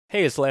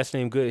Hey, it's Last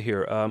Name Good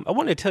here. I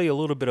want to tell you a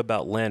little bit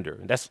about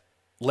Lander. That's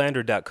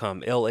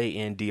Lander.com,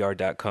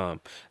 Landr.com.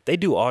 They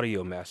do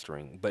audio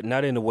mastering, but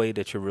not in the way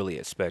that you're really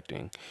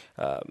expecting.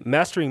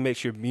 Mastering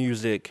makes your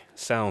music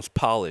sounds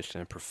polished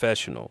and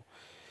professional.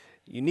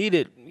 You need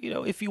it,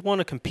 if you want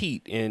to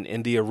compete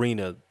in the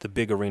arena, the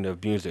big arena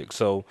of music.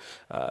 So,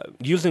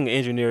 using an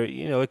engineer,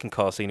 it can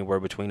cost anywhere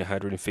between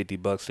 $150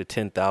 to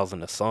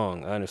 $10,000 a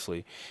song,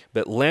 honestly.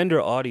 But Lander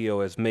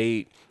Audio has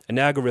made an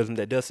algorithm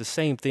that does the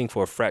same thing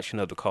for a fraction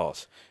of the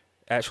cost.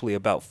 Actually,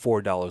 about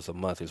 $4 a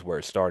month is where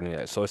it's starting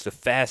at. So it's the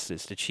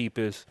fastest, the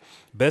cheapest,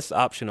 best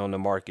option on the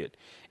market,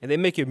 and they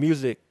make your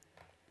music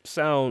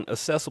sound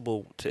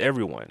accessible to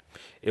everyone.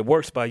 It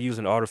works by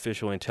using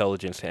artificial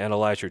intelligence to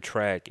analyze your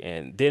track,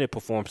 and then it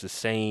performs the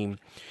same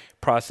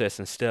process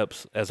and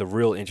steps as a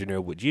real engineer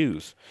would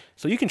use.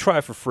 So you can try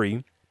it for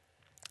free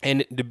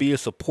and to be a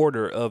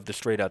supporter of the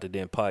Straight Out the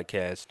Den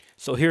podcast.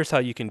 So here's how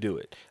you can do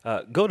it.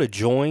 Go to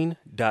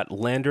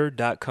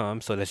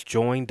join.lander.com. So that's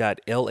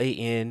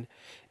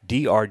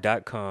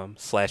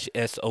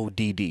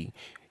join.landr.com/SODD.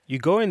 You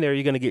go in there,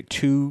 you're going to get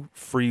 2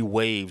 free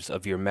waves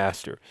of your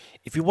master.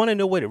 If you want to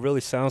know what it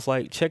really sounds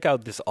like, check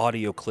out this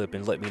audio clip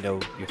and let me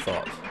know your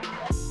thoughts.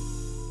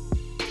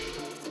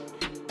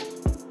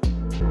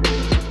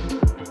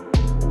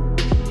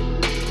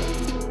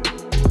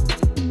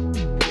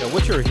 Now,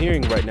 what you're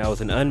hearing right now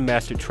is an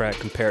unmastered track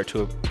compared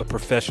to a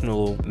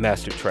professional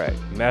mastered track.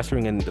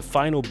 Mastering in the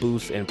final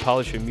boost and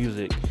polish your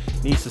music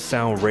needs to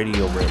sound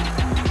radio ready.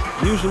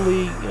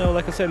 Usually,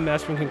 like I said,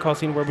 mastering can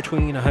cost anywhere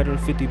between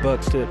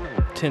 $150 to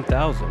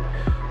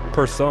 $10,000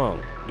 per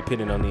song,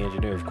 depending on the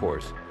engineer, of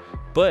course.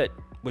 But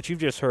what you've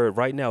just heard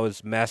right now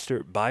is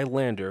mastered by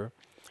Lander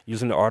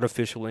using the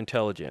artificial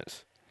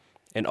intelligence.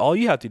 And all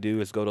you have to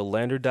do is go to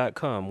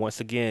Lander.com. Once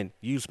again,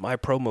 use my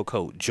promo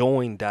code,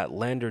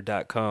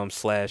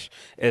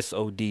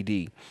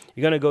 join.lander.com/SODD.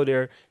 You're going to go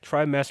there,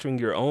 try mastering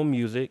your own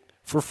music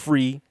for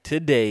free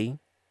today.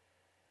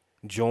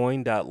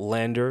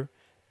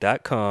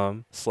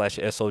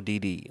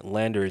 Join.lander.com/SODD.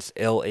 Lander is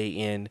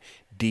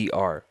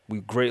LANDR.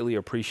 We greatly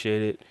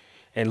appreciate it.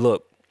 And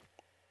look,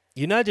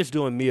 you're not just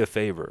doing me a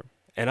favor,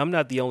 and I'm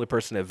not the only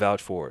person that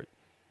vouched for it.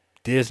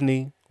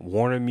 Disney,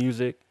 Warner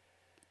Music,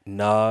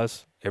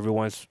 Nas,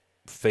 everyone's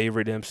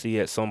favorite MC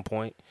at some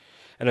point,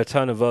 and a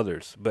ton of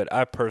others. But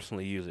I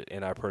personally use it,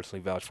 and I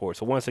personally vouch for it.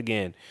 So once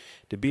again,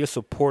 to be a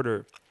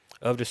supporter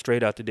of the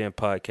Straight Out the Den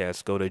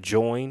podcast, go to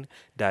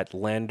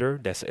join.lander,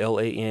 that's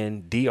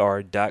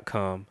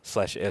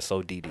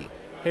LANDR.com/SODD.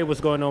 Hey,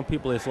 what's going on,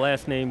 people? It's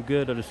Last Name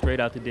Good of the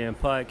Straight Out the Den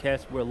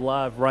podcast. We're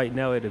live right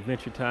now at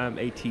Adventure Time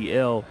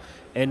ATL,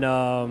 and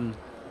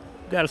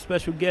got a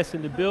special guest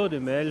in the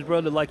building, man. His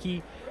brother,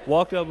 he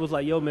walked up and was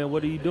like, yo, man,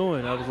 what are you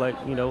doing? I was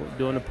like,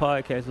 doing the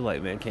podcast. He's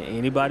like, man, can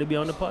anybody be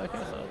on the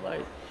podcast? I was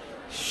like,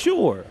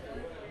 sure.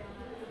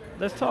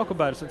 Let's talk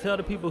about it. So tell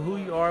the people who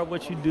you are,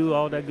 what you do,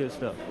 all that good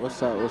stuff.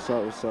 What's up?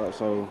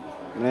 So,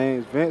 my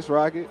name's Vince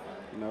Rocket,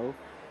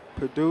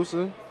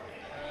 producer,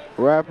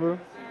 rapper.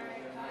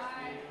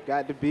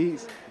 Got the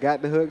beats,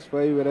 got the hooks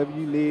for you, whatever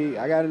you need.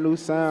 I got a new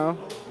sound.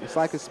 It's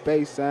like a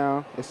space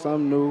sound. It's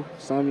something new,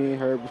 something you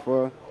ain't heard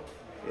before.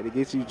 It'll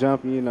get you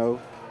jumping,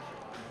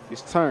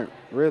 It's turned,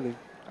 really.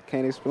 I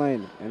can't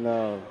explain it. And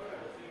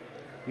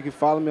you can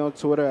follow me on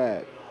Twitter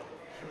at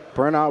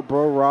Burnout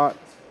Bro Rock.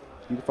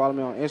 You can follow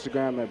me on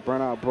Instagram at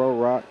Burnout Bro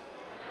Rock.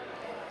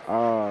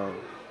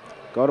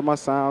 Go to my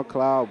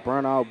SoundCloud,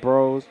 Burnout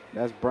Bros.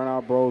 That's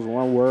Burnout Bros,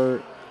 one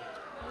word.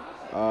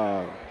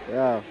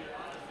 Yeah,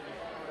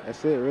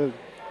 that's it, really.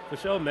 For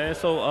sure, man.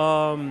 So,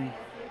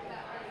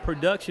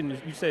 production,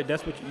 you said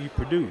that's what you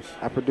produce.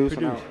 I produce.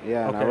 And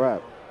I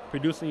rap.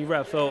 Producing, you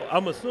rap. So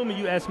I'm assuming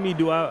you asked me,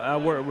 do I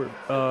work with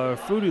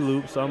Fruity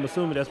Loops? So I'm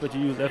assuming that's what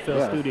you use,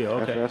 FL Studio.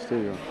 Okay. FL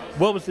Studio.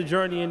 What was the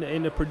journey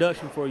in the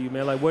production for you,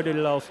 man? Where did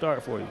it all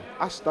start for you?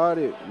 I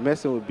started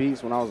messing with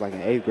beats when I was in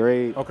 8th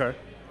grade. Okay.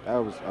 That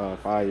was 4 or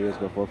 5 years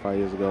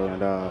ago,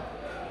 and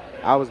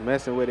I was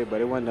messing with it, but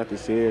it wasn't nothing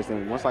serious.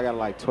 And once I got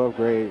 12th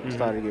grade, it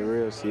started to get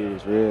real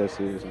serious,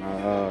 and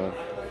I've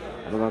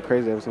been going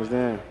crazy ever since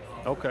then.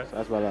 Okay. So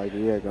that's about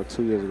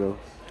 2 years ago.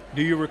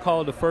 Do you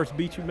recall the first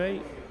beat you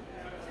made?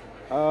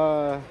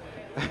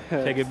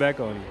 Take it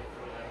back on you.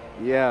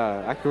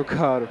 Yeah, I can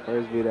recall the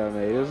first beat I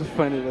made. It was a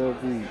funny little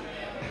beat.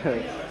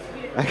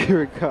 I can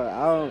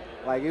recall.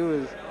 It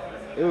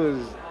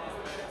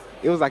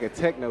was like a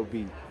techno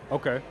beat.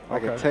 Okay.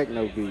 A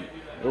techno beat.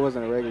 It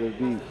wasn't a regular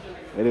beat.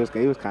 It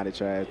was kind of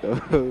trash though.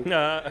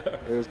 Nah.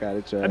 It was kind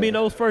of trash. I mean,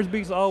 those first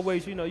beats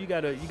always, you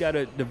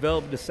gotta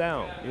develop the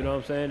sound. You know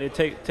what I'm saying? It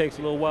takes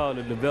a little while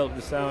to develop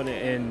the sound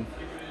and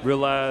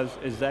realize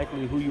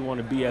exactly who you want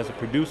to be as a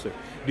producer.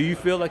 Do you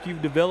feel like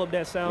you've developed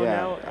that sound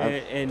now?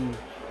 And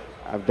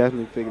I've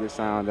definitely figured the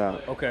sound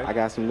out. Okay. I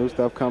got some new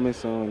stuff coming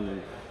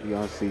soon. You're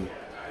gonna see.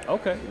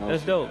 Okay,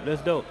 that's dope.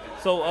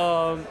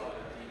 So,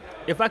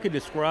 if I could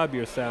describe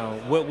your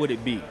sound, what would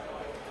it be?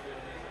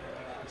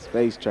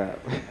 Space trap.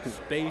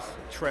 Space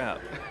trap.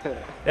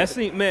 That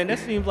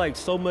seems like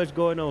so much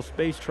going on.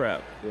 Space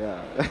trap. Yeah.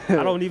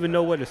 I don't even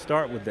know where to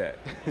start with that.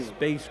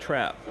 Space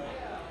trap.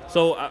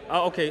 So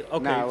okay.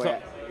 Nah, So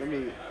let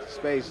me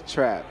space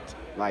trapped.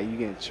 Like you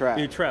getting trapped.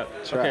 you're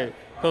trapped. Okay.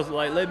 Because,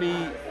 like,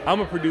 I'm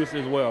a producer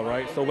as well,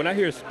 right? So when I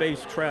hear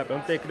space trap,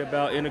 I'm thinking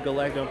about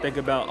intergalactic. I'm thinking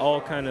about all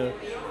kind of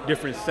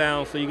different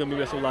sounds. So you're going to be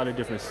messing with a lot of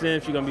different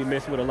synths. You're going to be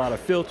messing with a lot of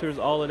filters,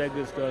 all of that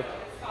good stuff.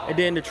 And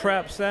then the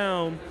trap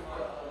sound,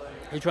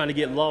 you're trying to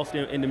get lost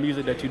in the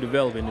music that you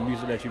develop, in the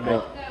music that you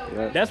make.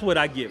 Yeah. That's what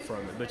I get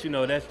from it. But,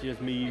 that's just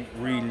me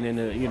reading in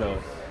the.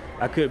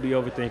 I could be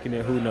overthinking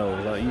it. Who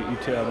knows? Like, you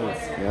tell me.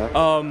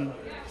 Yeah.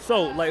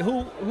 So, like,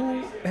 who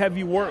have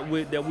you worked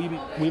with that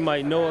we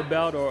might know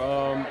about,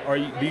 or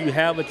do you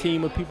have a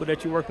team of people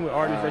that you're working with,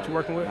 artists that you're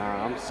working with?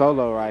 Nah, I'm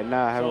solo right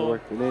now. I haven't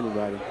worked with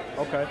anybody.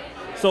 Okay.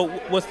 So,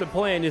 what's the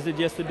plan? Is it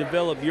just to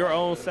develop your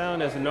own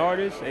sound as an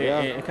artist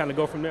and kind of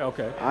go from there?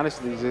 Okay.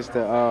 Honestly, just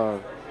to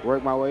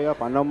work my way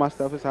up. I know my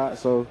stuff is hot,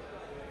 so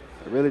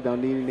I really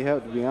don't need any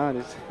help, to be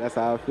honest. That's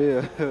how I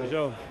feel. For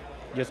sure.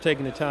 Just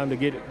taking the time to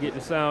get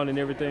the sound and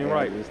everything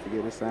right. Just to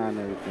get the sound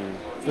and everything.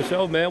 For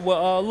sure, man.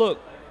 Well, look.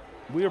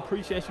 We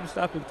appreciate you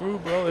stopping through,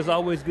 bro. It's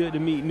always good to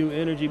meet new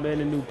energy, man,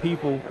 and new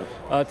people.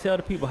 Tell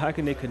the people how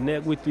can they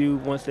connect with you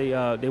once they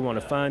want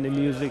to find the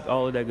music,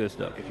 all of that good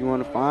stuff. If you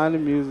want to find the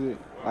music,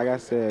 like I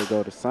said,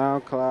 go to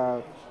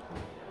SoundCloud.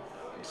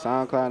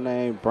 SoundCloud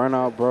name,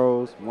 Burnout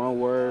Bros,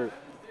 one word.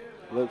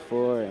 Look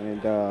for it,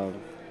 and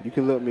you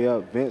can look me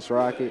up, Vince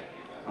Rocket,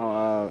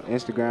 on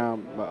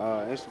Instagram,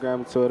 Instagram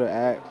and Twitter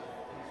at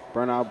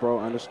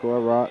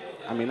 @burnoutbro_rock.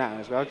 I mean, not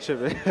underscore, I'm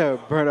tripping.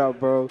 Burnout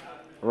Bro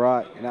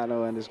Rock, not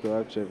no underscore,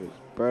 I'm tripping.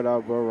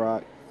 Burnout Bro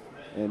Rock.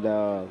 And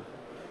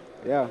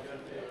yeah,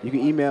 you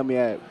can email me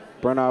at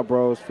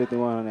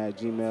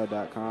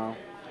burnoutbros51@gmail.com.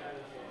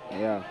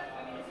 Yeah.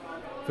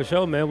 For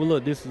sure, man. Well,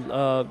 look, this is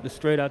the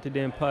Straight Out the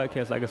Den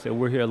podcast. Like I said,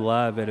 we're here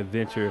live at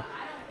Adventure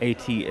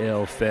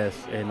ATL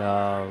Fest. And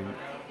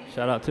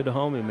shout out to the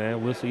homie,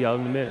 man. We'll see y'all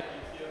in a minute.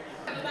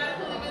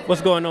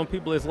 What's going on,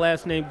 people? It's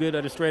Last Name Good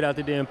of the Straight Out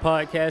the Den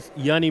podcast.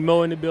 Yanni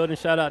Mo in the building.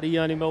 Shout out to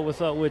Yanni Mo.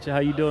 What's up with you? How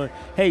you doing?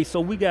 Hey,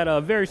 so we got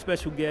a very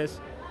special guest.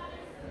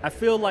 I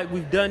feel like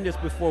we've done this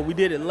before. We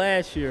did it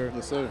last year.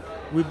 Yes, sir.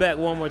 We back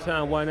one more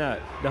time. Why not?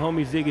 The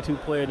homie Ziggy 2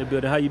 player in the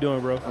building. How you doing,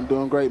 bro? I'm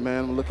doing great,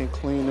 man. I'm looking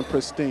clean and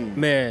pristine.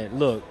 Man,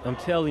 look, I'm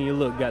telling you,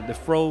 look, got the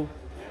fro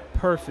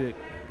perfect,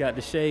 got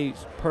the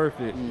shades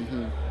perfect.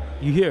 Mm-hmm.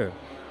 You here?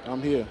 I'm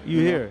here.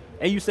 You here?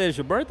 And you said it's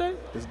your birthday?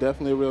 It's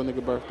definitely a real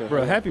nigga birthday.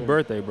 Bro, happy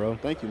birthday, bro.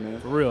 Thank you, man.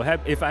 For real.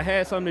 If I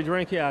had something to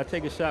drink here, I'd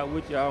take a shot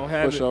with you. I don't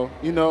have For it.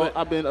 sure.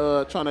 I've been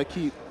trying to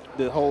keep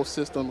the whole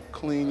system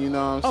clean, you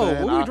know what I'm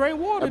saying? Oh, we drink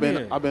water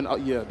then.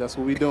 Yeah, that's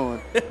what we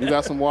doing. You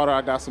got some water,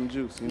 I got some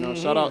juice, you know.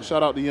 Mm-hmm.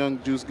 Shout out the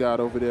young juice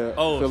god over there.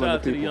 Shout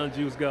out to the young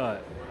juice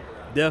god.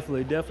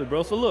 Definitely,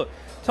 bro. So look,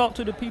 talk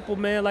to the people,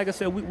 man. Like I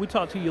said, we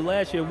talked to you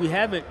last year. We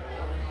haven't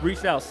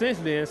reached out since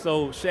then,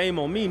 so shame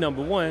on me,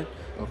 number one.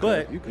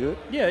 Okay, but you good?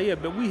 Yeah,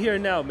 but we here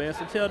now, man.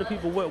 So tell the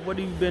people what have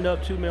you been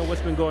up to, man?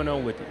 What's been going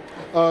on with you?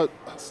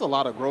 It's a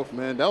lot of growth,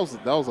 man. That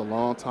was a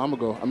long time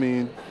ago. I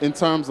mean, in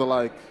terms of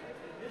like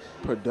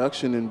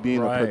production and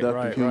being a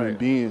productive human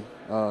being,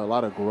 a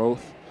lot of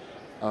growth.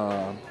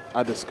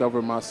 I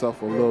discovered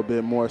myself a little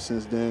bit more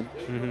since then,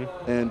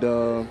 and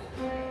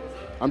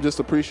I'm just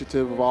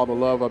appreciative of all the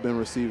love I've been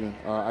receiving.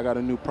 I got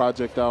a new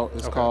project out.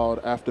 It's called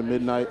After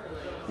Midnight.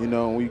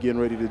 And we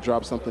getting ready to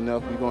drop something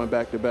else. We going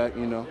back to back,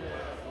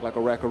 like a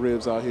rack of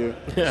ribs out here.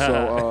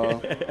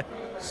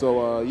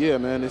 So yeah,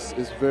 man,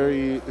 it's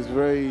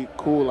very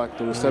cool, like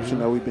the reception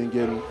that we've been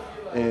getting.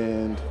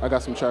 And I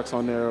got some tracks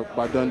on there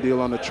by Done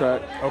Deal on the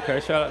track. Okay,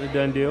 shout out to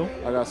Done Deal.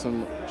 I got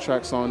some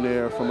tracks on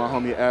there from my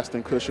homie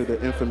Aston Kusher, the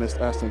infamous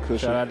Aston Kusher.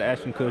 Shout out to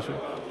Aston Kusher.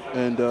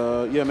 And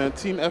yeah, man,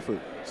 team effort.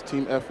 It's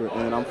team effort,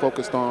 and I'm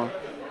focused on,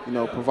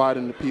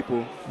 providing the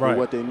people with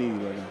what they need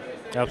right now.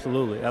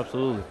 Absolutely.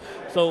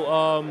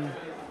 So,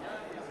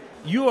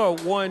 you are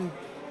one.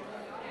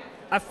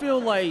 I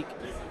feel like,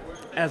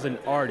 as an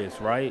artist,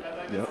 right?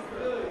 Yep.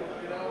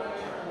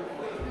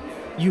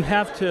 You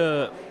have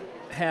to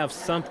have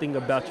something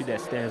about you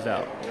that stands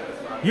out.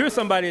 You're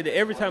somebody that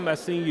every time I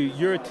see you,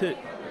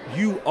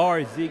 you are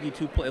Ziggy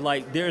 2 play.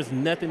 Like, there's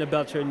nothing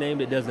about your name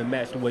that doesn't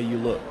match the way you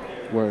look.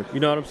 Word. You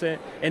know what I'm saying?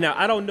 And now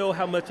I don't know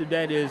how much of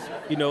that is,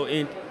 I know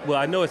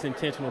it's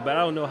intentional, but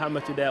I don't know how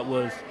much of that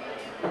was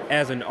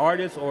as an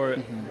artist or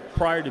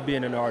prior to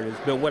being an artist.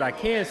 But what I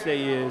can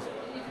say is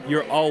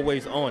you're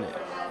always on it.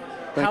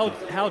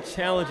 How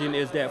challenging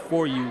is that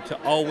for you to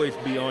always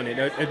be on it?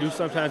 Or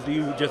do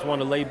you just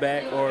want to lay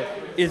back, or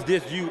is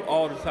this you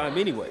all the time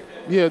anyway?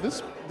 Yeah,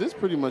 this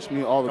pretty much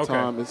me all the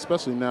time,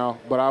 especially now.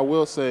 But I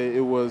will say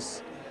it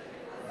was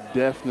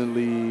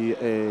definitely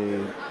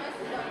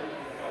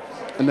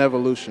an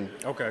evolution.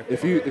 Okay.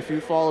 If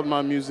you followed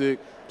my music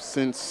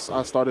since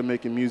I started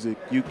making music,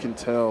 you can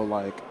tell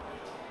like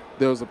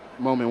there was a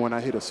moment when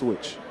I hit a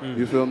switch.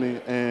 You feel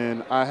me?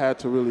 And I had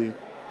to really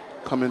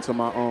come into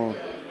my own.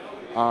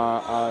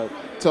 I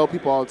tell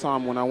people all the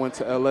time, when I went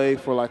to LA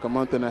for like a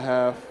month and a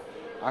half,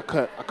 I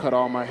cut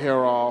all my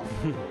hair off.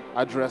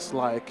 I dressed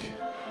like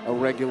a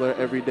regular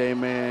everyday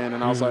man,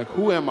 and I was like,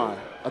 who am I?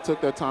 I took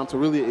that time to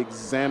really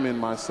examine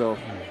myself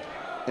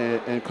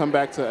and come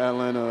back to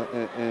Atlanta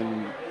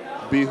and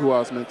be who I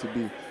was meant to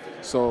be.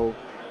 So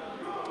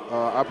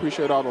I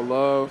appreciate all the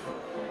love,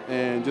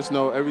 and just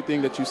know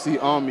everything that you see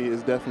on me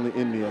is definitely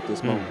in me at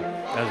this moment.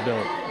 That's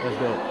dope. That's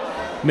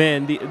dope.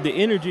 Man, the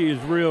energy is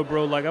real,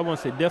 bro. Like, I want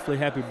to say definitely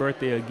happy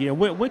birthday again.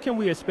 When can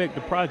we expect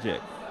the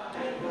project?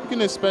 You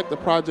can expect the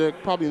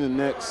project probably in the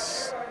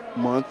next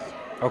month.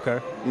 Okay.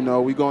 You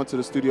know, we go into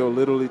the studio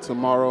literally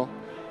tomorrow.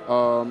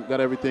 Got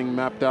everything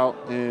mapped out,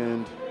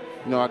 and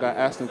you know, I got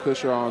Aston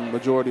Kutcher on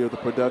majority of the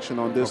production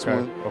on this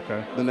one.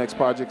 Okay. The next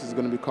project is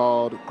going to be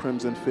called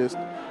Crimson Fist,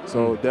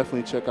 so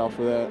definitely check out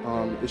for that.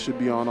 It should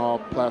be on all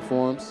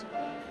platforms,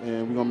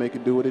 and we're going to make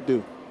it do what it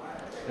do.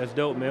 That's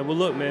dope, man. Well,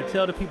 look, man,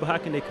 tell the people how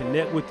can they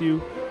connect with you.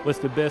 What's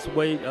the best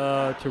way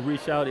to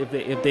reach out if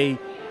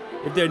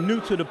they're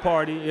new to the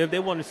party, if they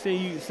want to send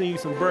you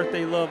some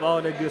birthday love,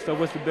 all that good stuff?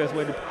 What's the best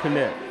way to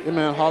connect? Yeah,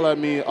 man, holla at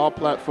me, all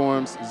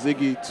platforms,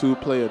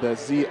 Ziggy2Playa.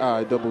 That's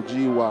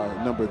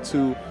ZIGGY, number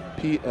 2,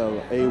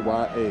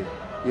 PLAYA.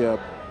 Yeah,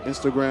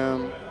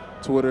 Instagram,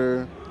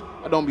 Twitter.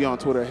 I don't be on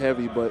Twitter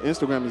heavy, but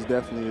Instagram is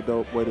definitely a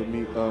dope way to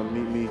meet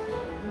me.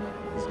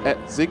 It's at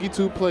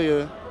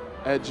Ziggy2Playa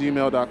at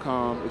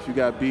gmail.com. If you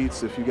got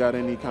beats, if you got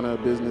any kind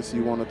of business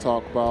you want to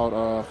talk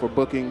about for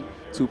booking,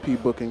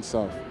 2P Booking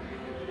South.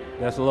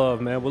 That's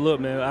love, man. Well, look,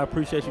 man, I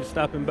appreciate you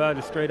stopping by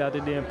the Straight Out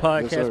the Den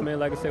podcast, Yes, man.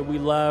 Like I said, we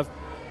live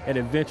at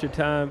Adventure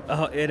Time,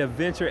 at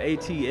Adventure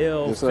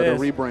ATL. Yes, sir.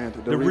 Fest. The rebrand.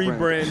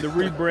 The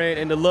rebrand,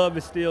 and the love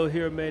is still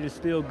here, man. It's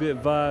still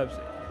good vibes,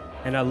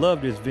 and I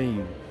love this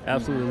venue.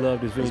 Absolutely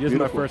love this venue. This is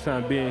my first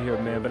time being here,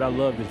 man, but I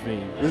love this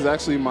venue. This is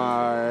actually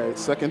my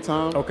second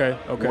time. Okay.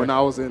 When I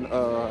was in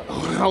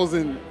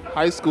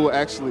high school,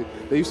 actually,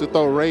 they used to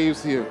throw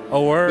raves here.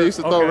 Oh, word? They used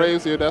to throw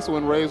raves here. That's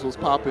when raves was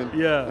popping.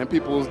 Yeah. And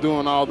people was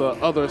doing all the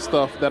other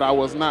stuff that I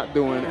was not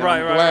doing. And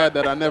I'm glad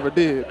that I never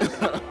did.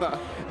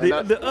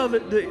 the other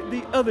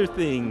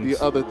things.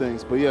 The other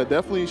things. But yeah,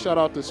 definitely shout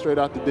out to Straight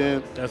Out the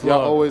Den. That's y'all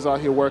love. Always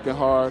out here working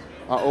hard.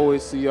 I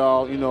always see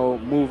y'all,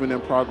 moving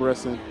and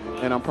progressing.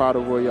 And I'm proud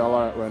of where y'all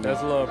are at right now.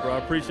 That's love, bro. I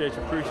appreciate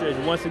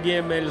you. Once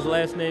again, man, his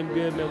last name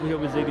good, man. We're here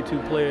with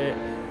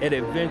Ziggy2Playa at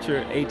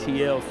Adventure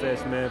ATL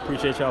Fest, man.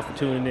 Appreciate y'all for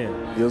tuning in.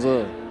 Yes,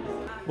 sir.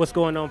 What's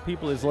going on,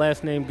 people? His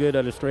last name good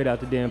of the Straight Out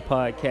the Den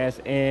podcast,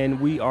 and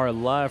we are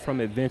live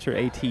from Adventure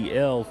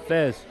ATL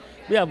Fest.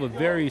 We have a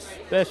very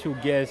special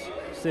guest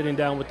sitting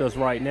down with us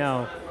right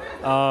now.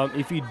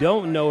 If you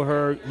don't know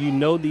her, you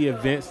know the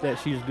events that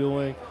she's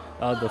doing.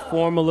 The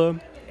Formula,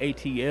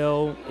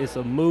 ATL, it's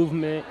a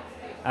movement.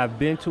 I've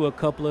been to a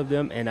couple of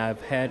them, and I've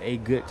had a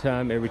good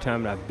time every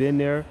time I've been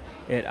there.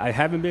 And I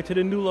haven't been to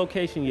the new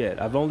location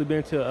yet. I've only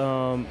been to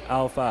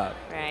Aisle 5.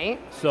 Right.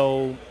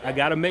 So I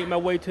got to make my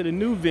way to the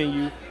new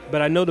venue,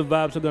 but I know the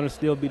vibes are going to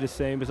still be the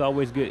same. It's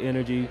always good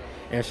energy.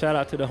 And shout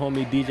out to the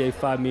homie DJ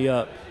Five Me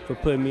Up for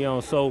putting me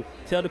on. So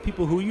tell the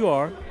people who you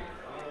are.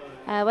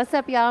 What's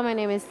up, y'all? My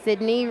name is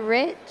Sydney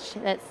Rich.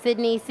 That's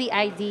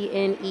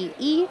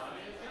Sydney,Cidnee.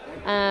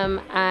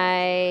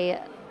 I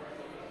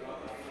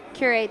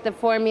curate the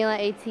Formula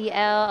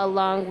ATL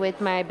along with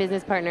my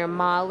business partner,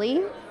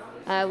 Molly.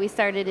 We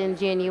started in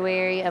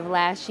January of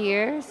last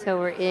year, so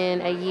we're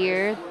in a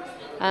year.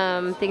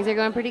 Things are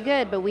going pretty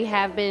good, but we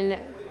have been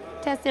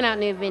testing out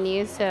new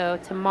venues. So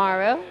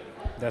tomorrow.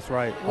 That's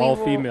right.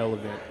 All-female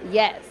event.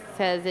 Yes,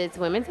 because it's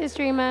Women's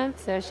History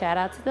Month, so shout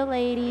out to the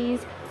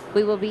ladies.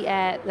 We will be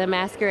at the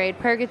Masquerade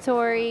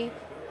Purgatory.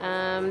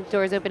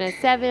 Doors open at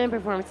 7,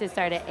 performances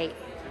start at 8.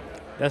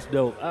 That's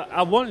dope.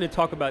 I wanted to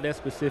talk about that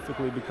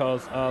specifically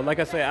because, like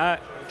I said,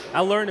 I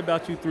learned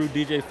about you through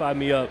DJ Five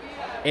Me Up,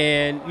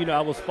 and I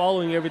was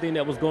following everything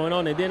that was going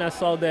on, and then I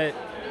saw that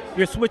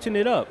you're switching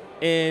it up,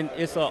 and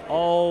it's an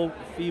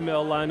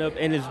all-female lineup,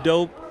 and it's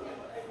dope.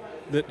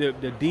 The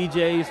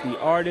DJs, the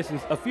artists,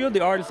 and a few of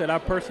the artists that I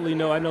personally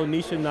know. I know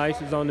Nisha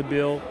Nice is on the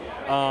bill.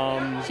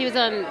 She was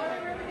on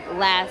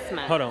last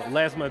month. Hold on,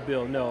 last month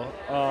bill. No.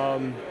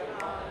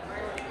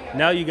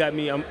 Now you got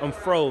me. I'm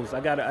froze. I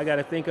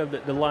gotta think of the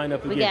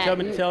lineup again.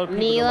 Tell people.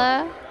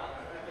 Neela.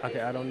 Okay,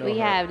 I don't know. We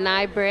have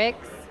Nye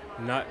Bricks.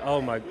 Oh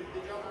my!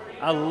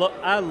 I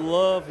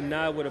love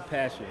Nye with a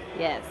passion.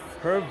 Yes.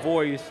 Her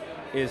voice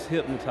is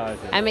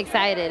hypnotizing. I'm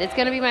excited. It's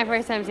gonna be my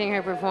first time seeing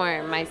her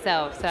perform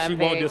myself, so I'm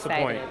very excited.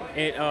 She won't disappoint.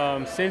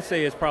 And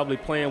Sensei is probably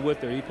playing with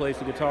her. He plays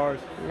the guitars.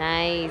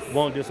 Nice.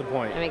 Won't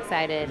disappoint. I'm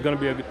excited. It's gonna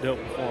be a dope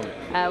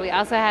performance. We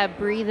also have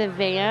Bree the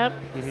Vamp.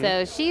 Mm-hmm.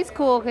 So she's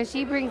cool because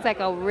she brings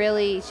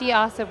she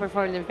also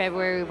performed in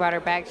February. We brought her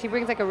back. She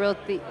brings like a real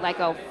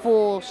a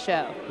full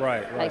show.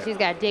 Right. Like she's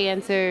got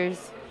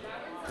dancers.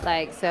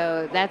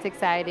 So that's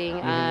exciting.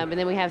 Mm-hmm. And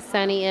then we have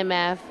Sunny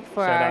MF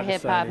for our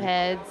hip hop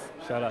heads.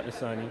 Shout out to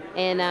Sunny.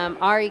 And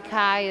Ari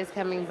Kai is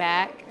coming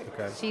back.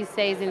 Okay. She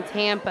stays in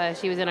Tampa.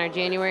 She was in our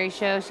January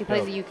show. She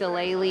plays the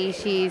ukulele.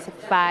 She's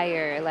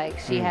fire.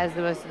 She has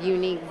the most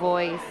unique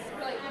voice.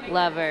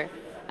 Love her.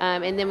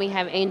 And then we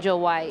have Angel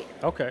White.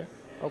 Okay.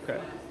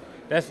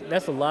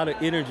 That's a lot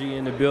of energy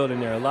in the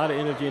building there.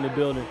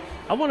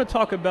 I want to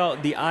talk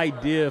about the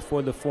idea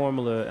for the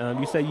Formula.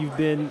 You say you've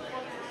been,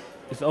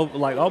 it's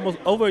almost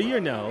over a year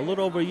now, a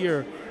little over a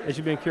year. that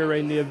you've been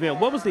curating the event.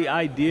 What was the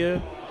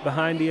idea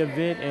behind the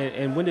event,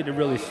 and when did it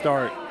really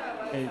start,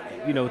 and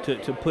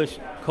to push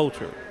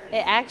culture?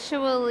 It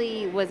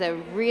actually was a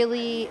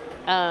really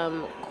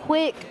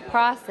quick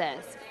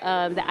process.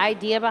 The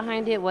idea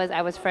behind it was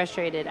I was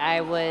frustrated.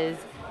 I was,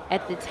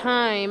 at the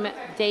time,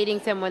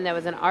 dating someone that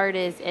was an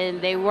artist,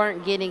 and they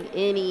weren't getting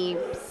any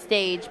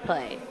stage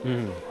play.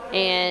 Mm-hmm.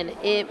 And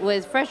it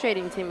was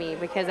frustrating to me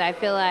because I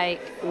feel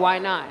like, why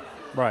not?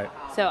 Right.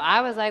 So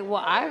I was like,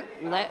 well,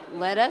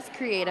 let us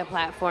create a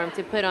platform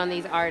to put on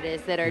these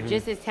artists that are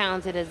just as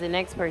talented as the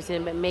next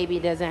person, but maybe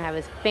doesn't have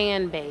a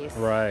fan base.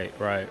 Right.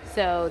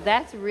 So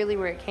that's really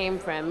where it came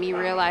from, me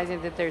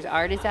realizing that there's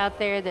artists out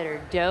there that are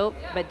dope,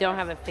 but don't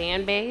have a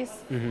fan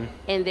base,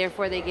 and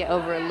therefore they get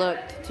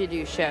overlooked to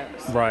do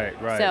shows. Right.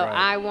 So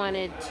I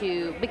wanted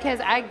to, because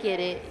I get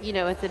it,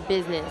 it's a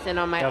business, and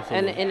on my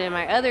and in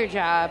my other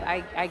job,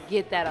 I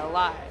get that a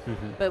lot.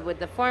 But with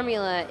the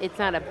formula, it's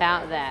not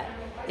about that.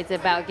 It's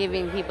about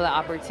giving people the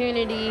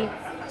opportunity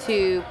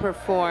to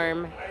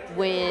perform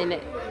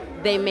when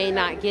they may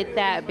not get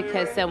that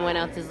because someone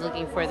else is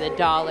looking for the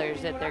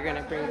dollars that they're going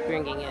to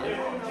bringing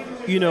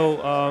in.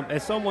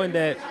 As someone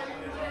that,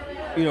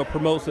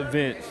 promotes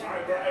events,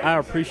 I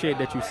appreciate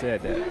that you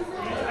said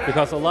that,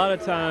 because a lot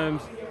of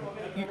times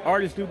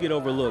artists do get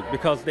overlooked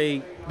because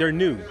they're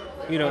new.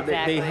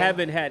 Exactly. They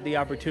haven't had the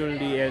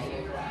opportunity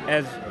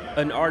as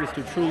an artist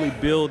to truly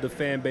build the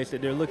fan base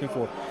that they're looking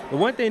for. The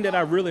one thing that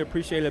I really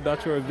appreciated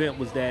about your event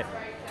was that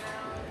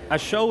I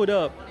showed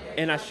up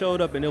and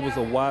it was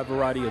a wide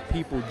variety of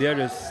people there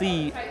to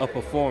see a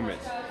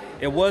performance.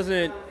 It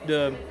wasn't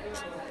the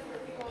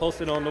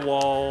posted on the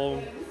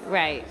wall.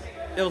 Right.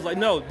 It was like,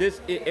 no,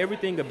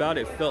 everything about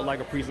it felt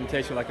like a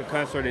presentation, like a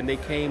concert, and they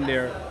came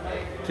there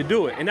to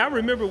do it. And I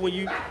remember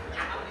when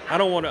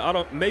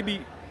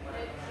maybe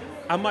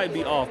I might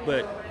be off,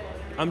 but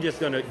I'm just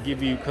gonna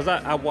give you, because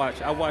I watch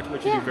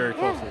what you do very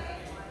closely. Yeah.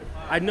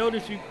 I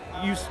noticed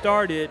you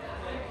started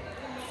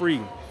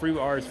free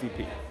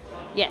RSVP.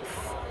 Yes.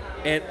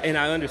 And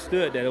I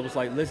understood that it was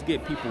like, let's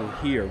get people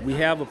here. We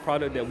have a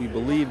product that we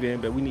believe in,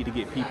 but we need to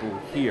get people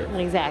here.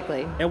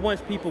 Exactly. And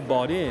once people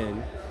bought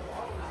in,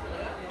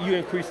 you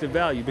increased the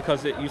value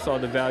because you saw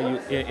the value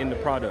in the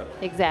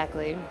product.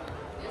 Exactly.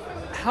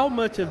 How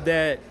much of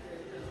that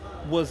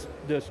was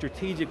the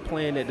strategic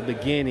plan at the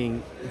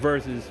beginning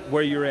versus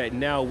where you're at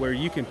now, where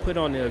you can put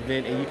on the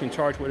event and you can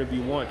charge whatever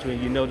you want to, and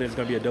you know that it's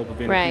going to be a dope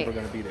event right. and people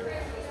are going to be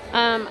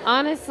there?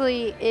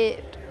 Honestly,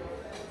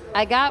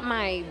 I got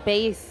my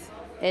base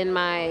and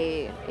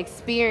my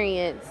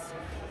experience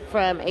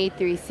from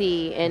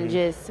A3C and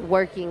just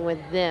working with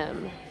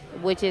them,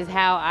 which is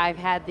how I've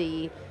had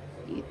the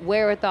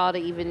wherewithal to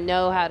even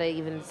know how to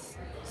even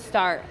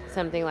start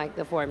something like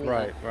the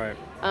formula. Right.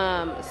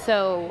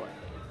 So,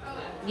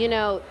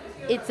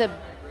 it's a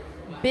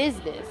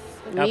business.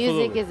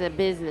 Absolutely. Music is a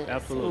business.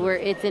 Absolutely. Where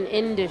it's an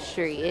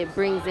industry. It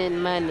brings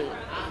in money.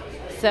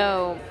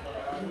 So,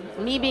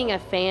 me being a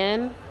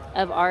fan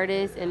of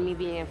artists and me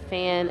being a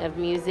fan of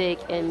music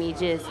and me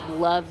just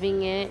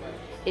loving it,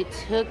 it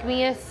took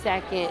me a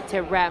second to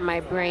wrap my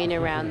brain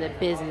around the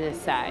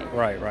business side.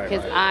 Right.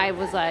 Because I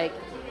was like,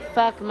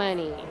 fuck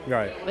money.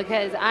 Right.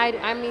 Because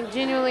I mean,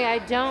 genuinely, I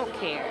don't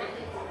care.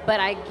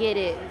 But I get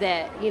it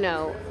that,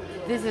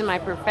 this is my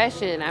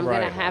profession. I'm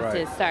going to have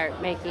to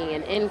start making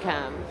an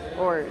income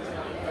or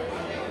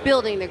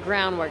building the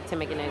groundwork to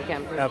make an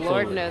income. Because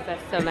Lord knows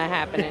that's still not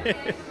happening.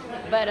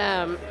 But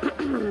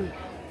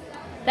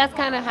that's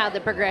kind of how the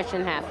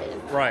progression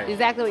happened. Right.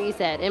 Exactly what you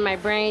said. In my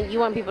brain, you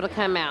want people to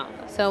come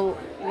out. So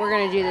we're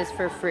going to do this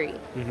for free.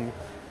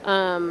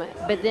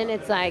 But then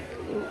it's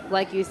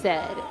like you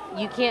said,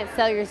 you can't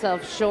sell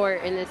yourself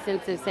short in the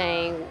sense of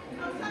saying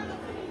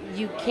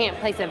you can't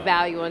place a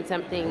value on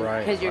something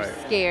because you're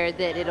scared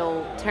that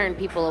it'll turn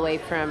people away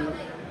from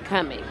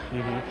coming.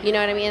 You know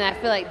what I mean? And I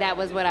feel like that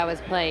was what I was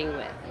playing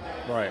with.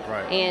 Right.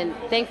 And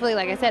thankfully,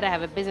 like I said, I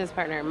have a business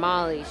partner,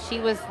 Molly. She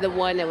was the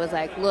one that was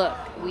like, look,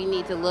 we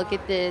need to look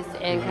at this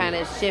and kind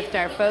of shift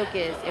our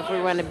focus if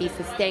we want to be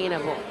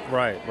sustainable.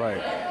 Right.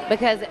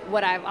 Because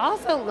what I've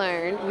also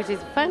learned, which is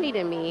funny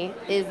to me,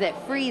 is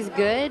that free's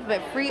good,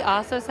 but free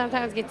also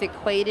sometimes gets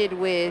equated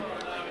with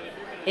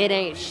it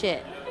ain't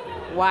shit.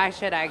 Why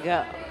should I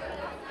go?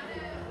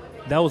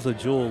 That was a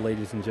jewel,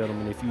 ladies and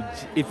gentlemen.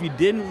 If you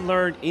didn't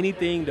learn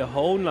anything the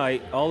whole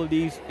night, all of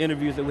these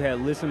interviews that we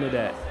had, listen to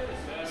that.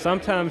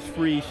 Sometimes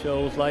free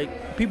shows,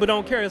 like, people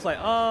don't care. It's like,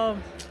 I'll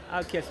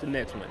catch the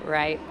next one.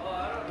 Right.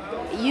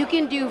 You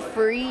can do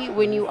free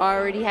when you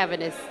already have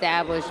an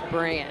established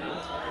brand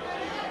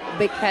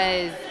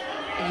because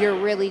you're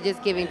really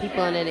just giving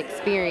people an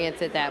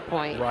experience at that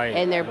point. Right.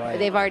 And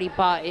they've already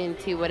bought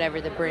into whatever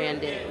the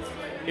brand is.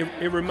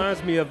 It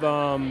reminds me of,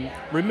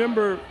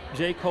 remember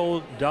J.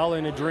 Cole, Dollar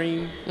and a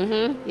Dream?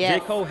 Mm-hmm. Yes.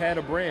 J. Cole had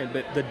a brand,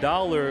 but the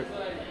dollar,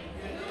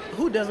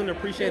 who doesn't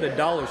appreciate a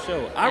dollar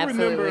show? I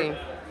remember,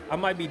 I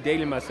might be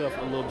dating myself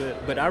a little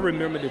bit, but I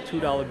remember the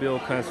 $2 bill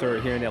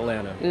concert here in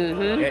Atlanta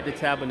at the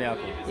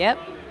Tabernacle. Yep.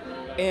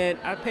 And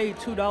I paid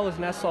 $2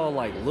 and I saw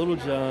like Little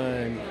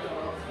John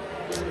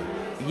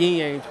Yin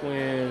Yang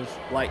Twins,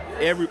 like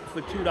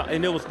for $2,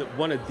 and it was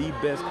one of the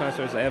best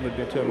concerts I ever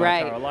been to in my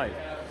entire life.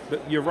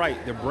 But you're right,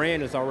 the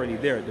brand is already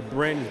there. The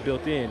brand is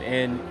built in,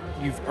 and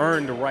you've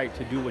earned the right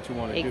to do what you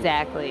want to do.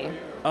 Exactly.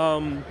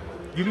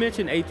 You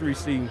mentioned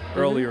A3C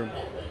earlier,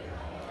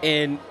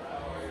 and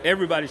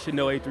everybody should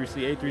know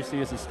A3C.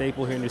 A3C is a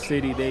staple here in the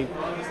city. They've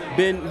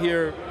been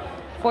here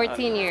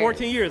 14 years.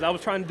 14 years. I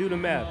was trying to do the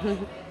math.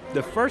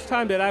 The first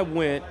time that I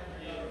went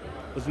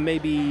was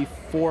maybe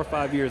 4 or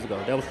 5 years ago.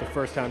 That was the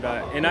first time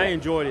and I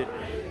enjoyed it.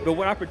 But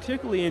what I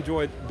particularly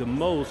enjoyed the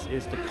most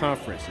is the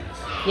conferences.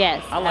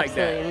 Yes, I like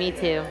absolutely.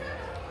 that. Me too.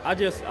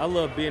 I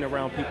love being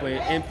around people,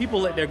 and people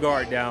let their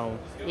guard down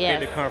at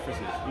the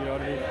conferences. You know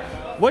what I mean?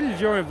 What is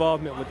your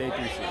involvement with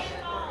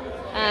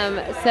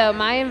A3C? So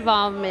my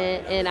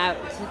involvement,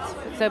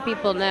 so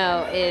people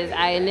know, is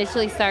I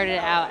initially started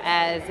out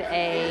as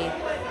a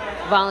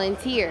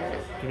volunteer.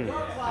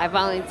 I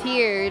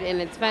volunteered, and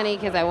it's funny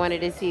because I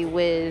wanted to see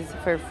Wiz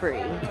for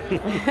free.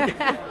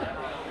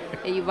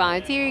 And you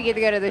volunteer, you get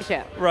to go to the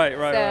show. Right.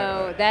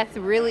 So that's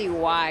really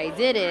why I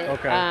did it.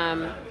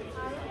 Okay.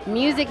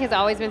 Music has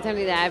always been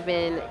something that I've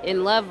been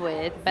in love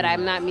with, but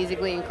I'm not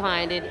musically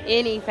inclined in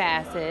any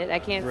facet. I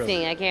can't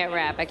sing, I can't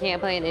rap, I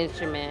can't play an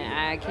instrument,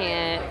 I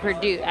can't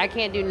produce, I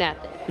can't do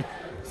nothing.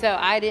 So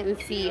I didn't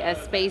see a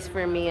space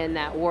for me in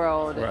that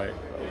world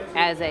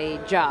as a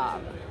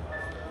job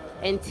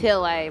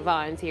until I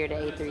volunteered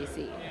at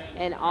A3C.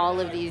 And all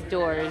of these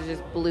doors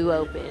just blew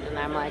open, and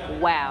I'm like,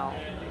 wow,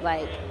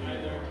 like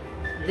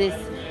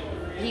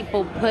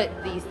people put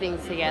these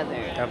things together.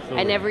 Absolutely.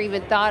 I never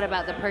even thought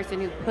about the person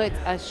who puts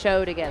a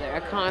show together,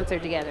 a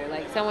concert together.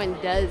 Like, someone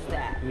does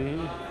that.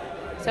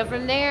 Mm-hmm. So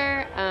from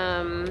there,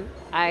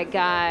 I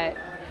got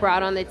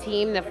brought on the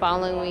team the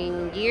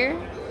following year,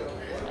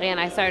 and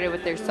I started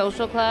with their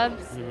social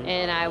clubs,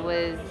 and I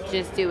was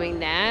just doing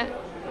that.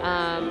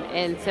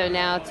 And so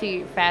now,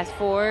 to fast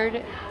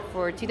forward,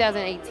 for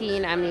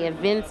 2018, I'm the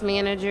events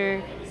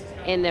manager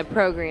and the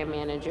program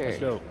manager. That's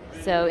dope.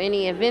 So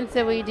any events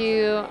that we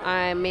do,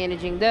 I'm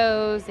managing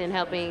those and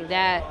helping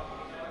that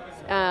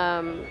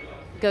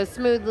go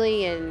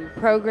smoothly and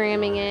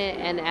programming it,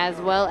 and as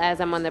well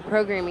as I'm on the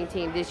programming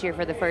team this year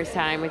for the first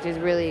time, which is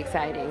really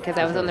exciting because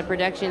I was on the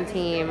production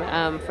team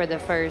for the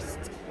first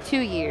 2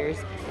 years,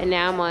 and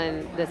now I'm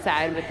on the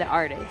side with the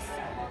artists.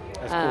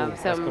 That's cool.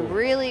 So I'm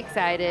really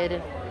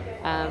excited.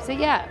 So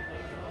yeah.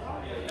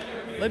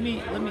 Let me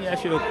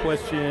ask you a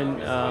question,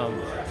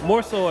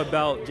 more so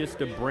about just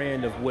the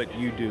brand of what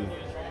you do.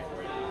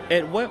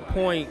 At what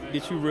point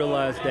did you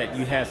realize that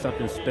you had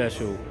something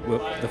special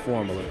with the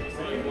formula?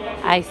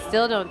 I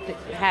still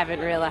haven't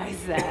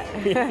realized that.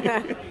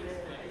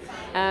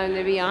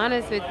 To be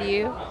honest with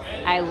you,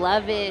 I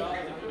love it.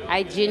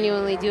 I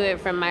genuinely do it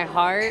from my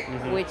heart,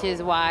 which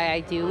is why I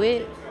do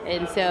it.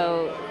 And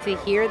so to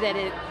hear that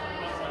it,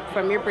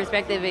 from your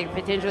perspective, it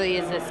potentially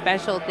is a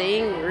special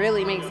thing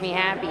really makes me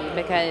happy,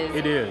 because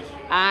it is.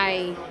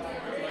 I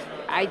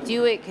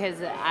do it because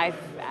I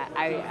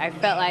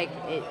felt like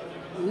it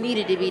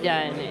needed to be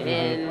done,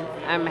 and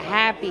I'm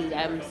happy.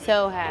 I'm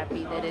so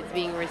happy that it's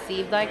being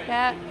received like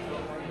that.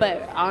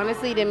 But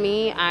honestly, to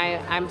me,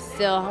 I'm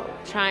still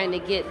trying to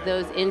get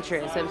those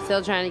interests. I'm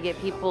still trying to get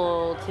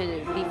people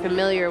to be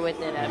familiar with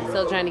it. I'm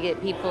still trying to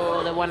get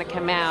people to want to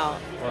come out.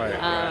 Right.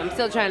 I'm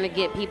still trying to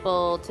get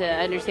people to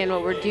understand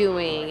what we're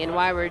doing and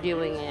why we're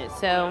doing it.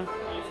 So,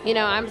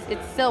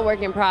 it's still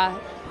work in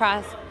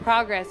progress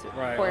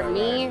for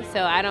me.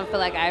 So I don't feel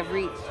like I've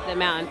reached the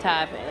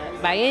mountaintop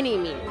by any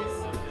means.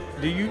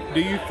 Do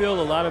you feel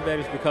a lot of that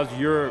is because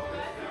you're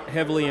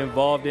heavily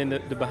involved in the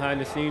behind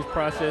the scenes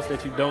process,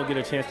 that you don't get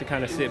a chance to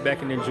kind of sit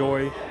back and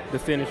enjoy the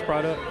finished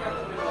product?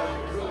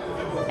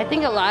 I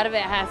think a lot of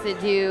it has to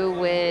do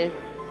with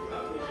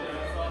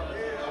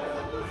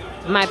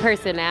my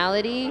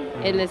personality,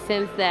 in the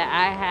sense that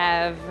I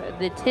have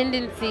the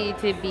tendency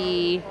to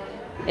be,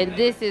 and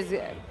this is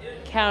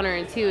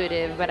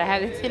counterintuitive, but I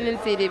have the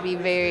tendency to be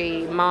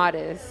very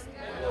modest.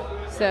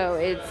 So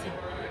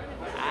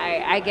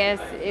I guess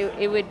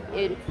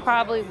it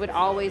probably would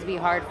always be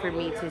hard for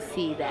me to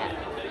see that,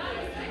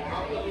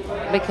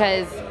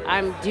 because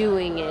I'm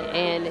doing it,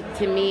 and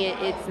to me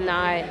it's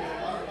not,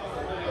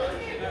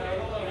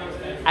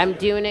 I'm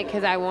doing it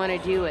because I want to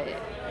do it,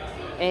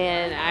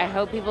 and I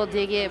hope people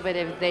dig it, but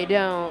if they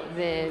don't,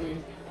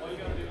 then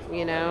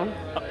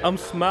I'm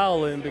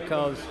smiling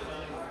because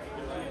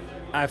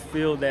I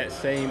feel that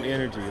same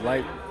energy.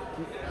 Like,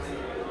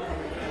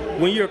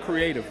 when you're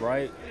creative,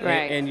 right?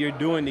 And you're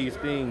doing these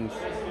things,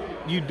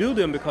 you do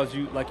them because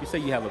you, like you say,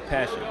 you have a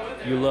passion.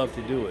 You love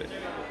to do it.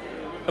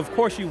 Of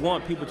course, you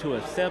want people to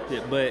accept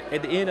it, but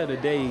at the end of the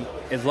day,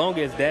 as long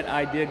as that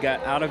idea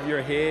got out of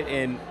your head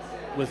and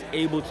was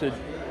able to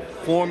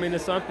form into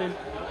something,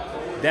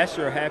 that's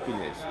your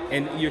happiness.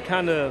 And you're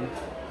kind of,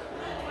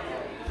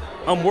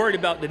 I'm worried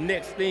about the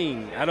next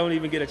thing. I don't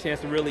even get a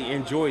chance to really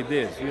enjoy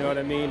this. You know what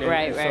I mean?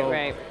 Right.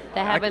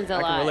 That happens a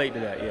lot. I can relate to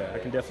that, yeah. I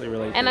can definitely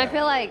relate to that. And I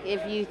feel like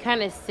if you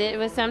kind of sit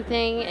with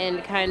something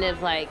and kind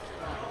of like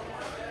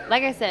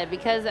like I said,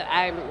 because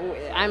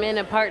I'm in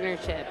a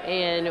partnership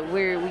and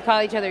we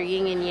call each other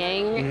yin and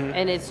yang,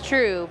 and it's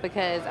true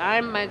because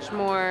I'm much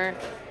more.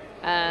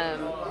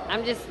 I'm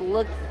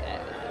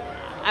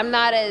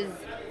not as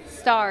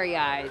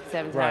starry-eyed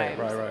sometimes.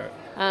 Right.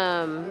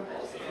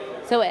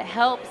 So it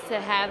helps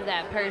to have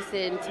that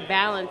person to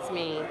balance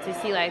me, to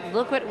see like,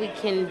 look what we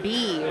can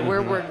be,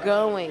 where we're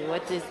going,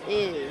 what this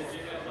is.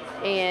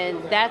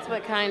 And that's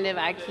what kind of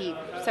I keep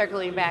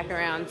circling back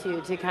around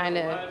to kind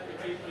of,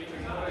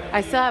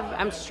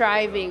 I'm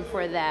striving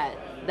for that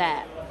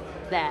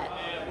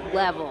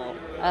level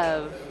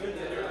of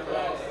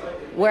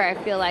where I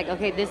feel like,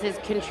 okay, this is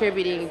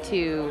contributing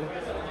to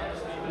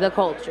the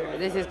culture.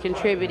 This is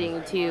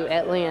contributing to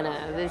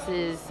Atlanta. This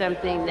is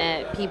something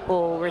that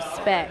people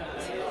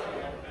respect.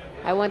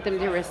 I want them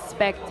to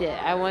respect it.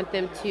 I want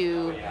them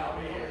to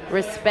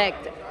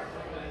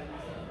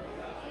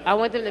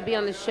be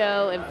on the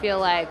show and feel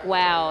like,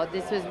 wow,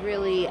 this was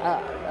really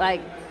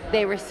like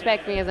they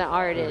respect me as an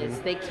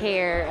artist. They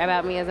care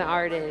about me as an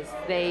artist.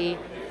 They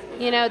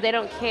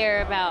don't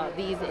care about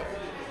these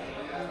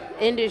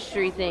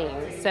industry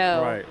things.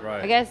 So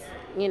right. I guess,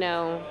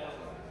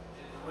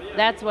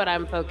 that's what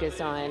I'm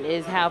focused on,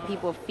 is how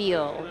people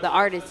feel, the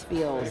artist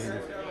feels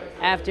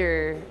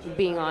after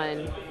being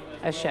on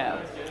a show.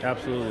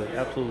 Absolutely.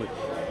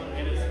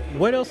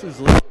 What else is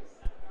left?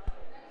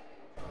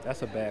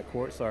 That's a bad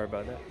chord. Sorry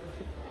about that.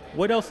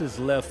 What else is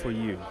left for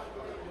you?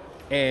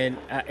 And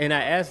I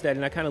ask that,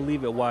 and I kind of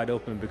leave it wide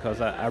open because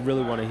I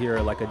really want to hear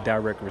like a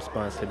direct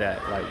response to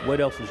that. Like,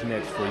 what else is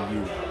next for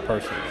you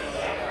personally?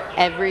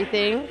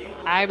 Everything.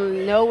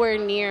 I'm nowhere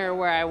near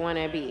where I want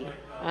to be,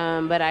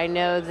 but I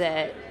know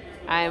that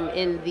I'm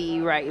in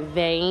the right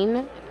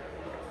vein,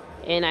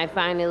 and I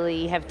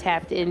finally have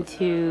tapped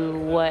into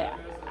what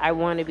I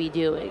want to be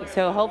doing.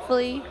 So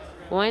hopefully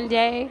one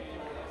day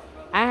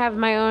I have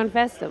my own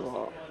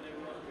festival.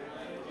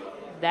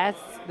 That's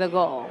the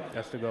goal.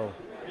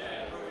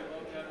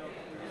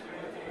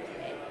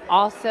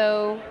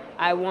 Also,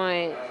 I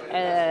want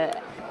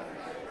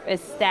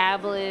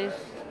established.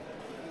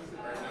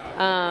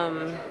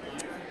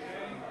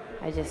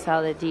 I just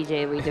saw the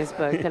DJ we just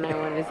booked, and I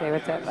wanted to say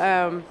what's up.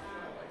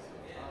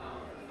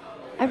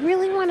 I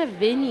really want a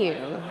venue.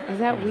 Is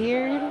that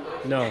weird?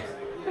 No.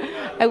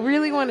 I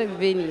really want a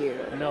venue.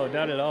 No,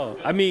 not at all.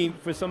 I mean,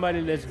 for somebody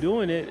that's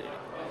doing it,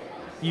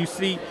 you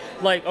see,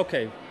 like,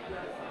 okay,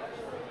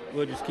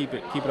 we'll just keep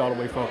it all the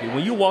way funky.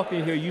 When you walked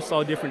in here, you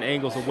saw different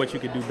angles of what you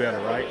could do better,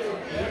 right?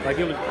 Like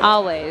it was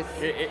always.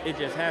 It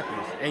just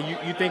happens, and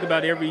you think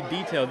about every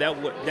detail.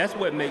 That's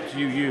what makes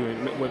you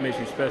and what makes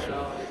you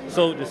special.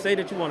 So to say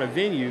that you want a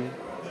venue,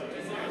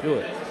 do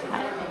it.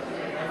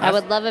 I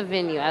would love a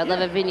venue. I would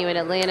love a venue in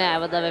Atlanta. I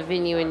would love a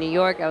venue in New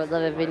York. I would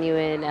love a venue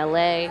in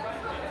LA,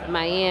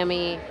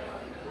 Miami,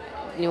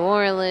 New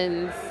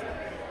Orleans,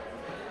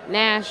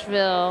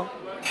 Nashville.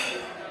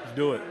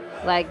 Do it.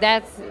 Like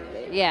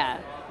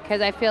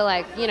because I feel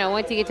like,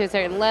 once you get to a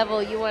certain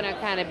level, you want to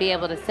kind of be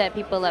able to set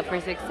people up for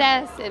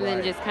success and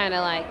then just kind of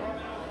like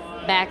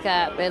back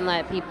up and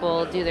let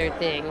people do their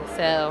thing.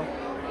 So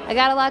I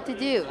got a lot to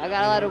do. I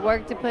got a lot of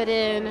work to put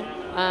in,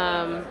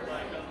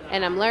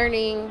 and I'm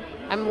learning,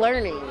 I'm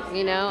learning,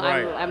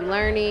 I'm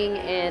learning,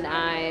 and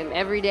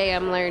every day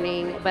I'm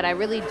learning, but I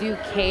really do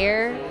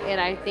care,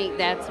 and I think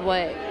that's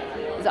what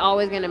is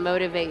always going to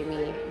motivate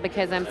me,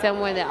 because I'm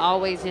someone that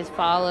always just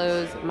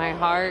follows my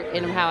heart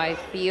and how I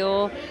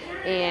feel.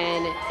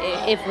 And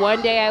if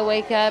one day I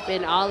wake up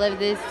and all of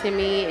this to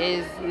me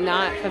is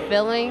not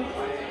fulfilling,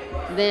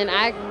 then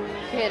I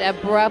could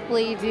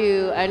abruptly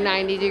do a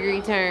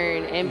 90-degree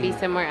turn and be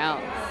somewhere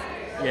else.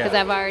 Because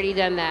I've already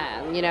done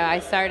that.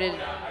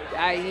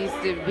 I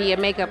used to be a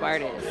makeup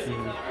artist.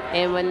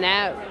 And when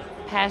that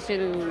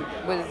passion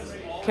was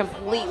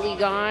completely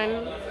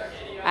gone,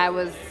 I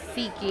was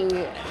seeking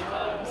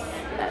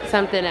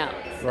something else.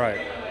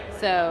 Right.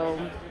 So,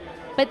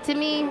 but to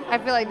me, I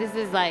feel like this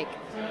is like,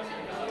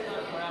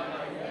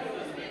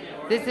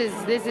 this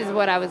is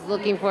what I was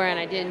looking for, and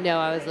I didn't know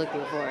I was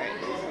looking for it.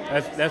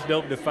 That's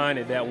dope to find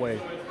it that way.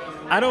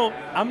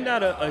 I'm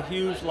not a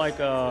huge I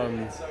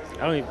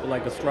don't even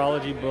like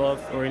astrology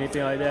buff or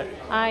anything like that.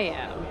 I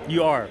am.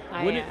 You are.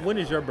 am. When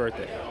is your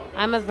birthday?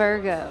 I'm a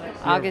Virgo,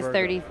 August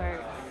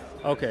 31st.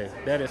 Okay,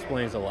 that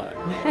explains a lot.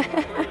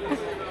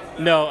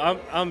 No,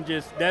 I'm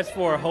just, that's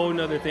for a whole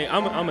nother thing.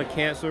 I'm a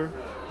Cancer.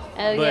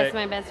 Oh yes,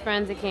 my best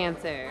friend's a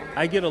Cancer.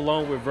 I get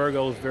along with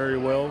Virgos very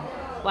well.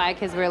 Why?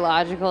 Because we're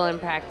logical and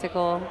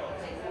practical.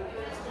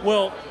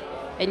 Well.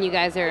 And you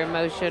guys are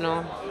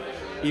emotional.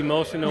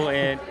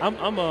 And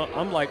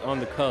I'm like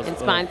on the cusp. And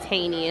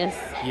spontaneous.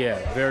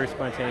 Very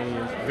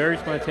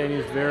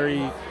spontaneous,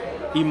 very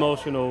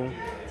emotional,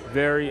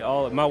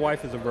 my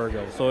wife is a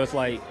Virgo, so it's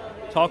like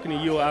talking to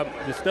you,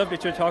 the stuff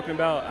that you're talking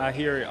about, I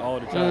hear it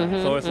all the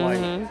time. So it's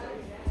like,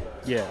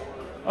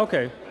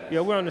 okay,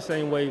 we're on the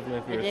same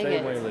wavelength here,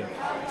 wavelength.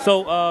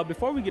 So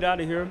before we get out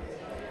of here,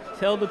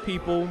 tell the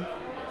people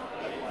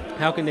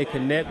how can they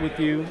connect with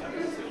you,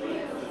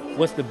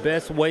 what's the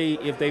best way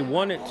if they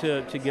wanted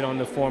to get on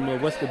the formula?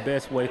 What's the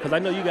best way? Because I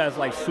know you guys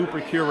like super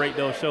curate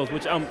those shows,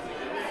 which I'm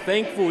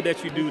thankful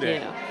that you do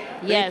that. Yeah.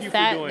 Yes,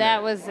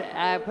 that was.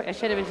 I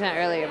should have mentioned that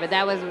earlier, but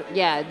that was.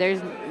 Yeah,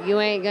 you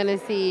ain't gonna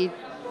see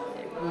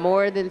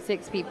more than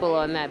 6 people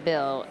on that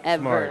bill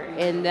ever, Smart.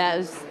 And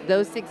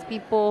those 6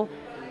 people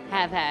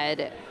have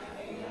had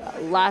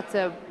lots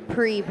of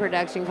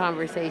pre-production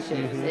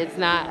conversations. Mm-hmm. It's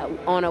not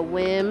on a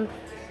whim.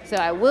 So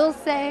I will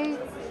say,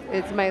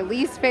 it's my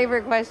least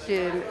favorite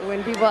question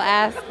when people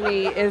ask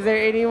me, is there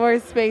any more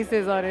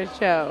spaces on a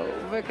show?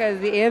 Because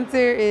the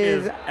answer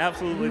is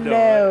absolutely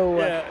no.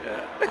 Yeah.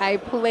 I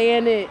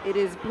plan it. It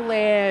is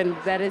planned.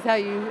 That is how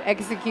you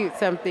execute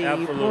something.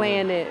 Absolutely. You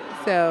plan it.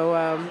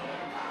 So,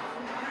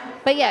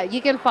 but yeah,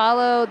 you can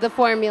follow The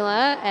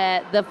Formula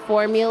at The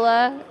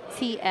Formula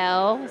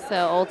TL. So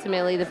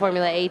ultimately, The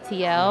Formula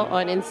ATL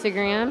on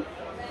Instagram.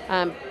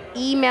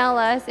 Email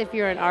us if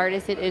you're an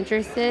artist and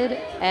interested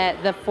at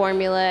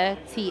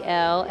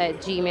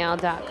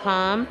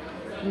theformulatl@gmail.com.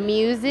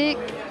 Music,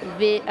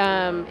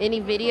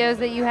 any videos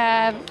that you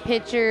have,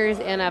 pictures,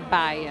 and a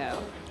bio.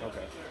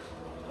 Okay.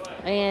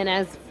 And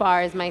as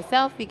far as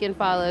myself, you can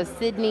follow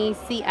Sydney,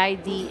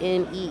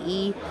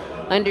 CIDNEE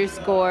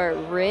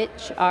 _Rich,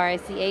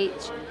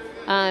 RICH.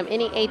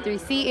 Any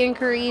A3C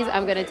inquiries,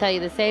 I'm going to tell you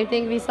the same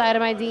thing if you slide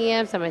in my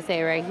DM, so I'm going to say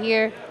it right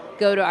here.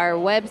 Go to our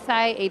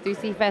website,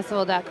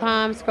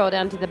 a3cfestival.com, scroll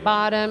down to the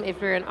bottom. If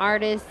you're an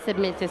artist,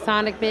 submit to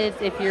Sonic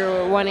Bids. If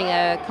you're wanting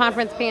a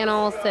conference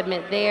panel,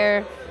 submit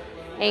there.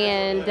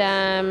 And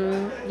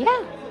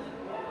yeah.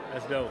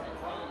 That's dope.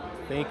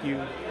 Thank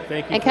you.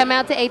 And come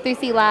out to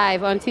A3C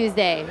Live on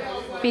Tuesday,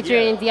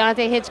 featuring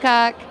Deontay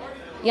Hitchcock,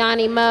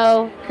 Yanni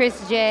Moe,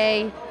 Chris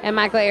J, and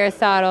Michael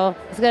Aristotle.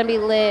 It's going to be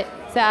lit.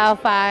 It's aisle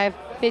 5,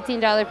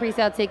 $15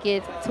 pre-sale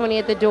tickets, $20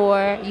 at the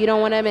door. You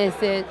don't want to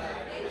miss it.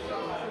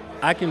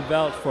 I can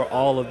vouch for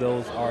all of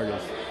those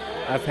artists.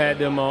 I've had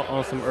them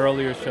on some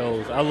earlier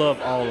shows. I love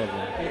all of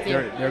them.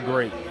 They're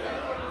great.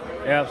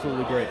 They're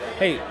absolutely great.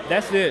 Hey,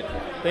 that's it.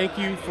 Thank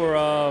you for,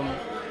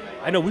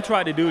 I know we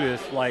tried to do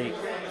this like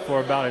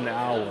for about an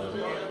hour.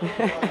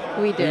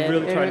 We did. We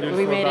really tried to do this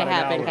We for made about it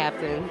happen, an hour.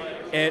 Captain.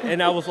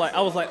 And I was like,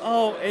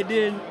 oh, and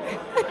then,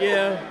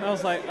 yeah, I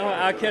was like, oh,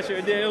 I'll catch her.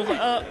 And then it was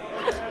like,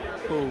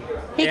 cool.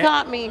 He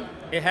caught me.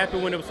 It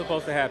happened when it was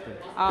supposed to happen.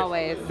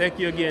 Always. Thank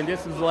you again.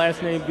 This is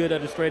Last Name Good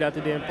of the Straight Out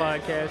the Den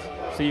podcast.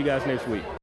 See you guys next week.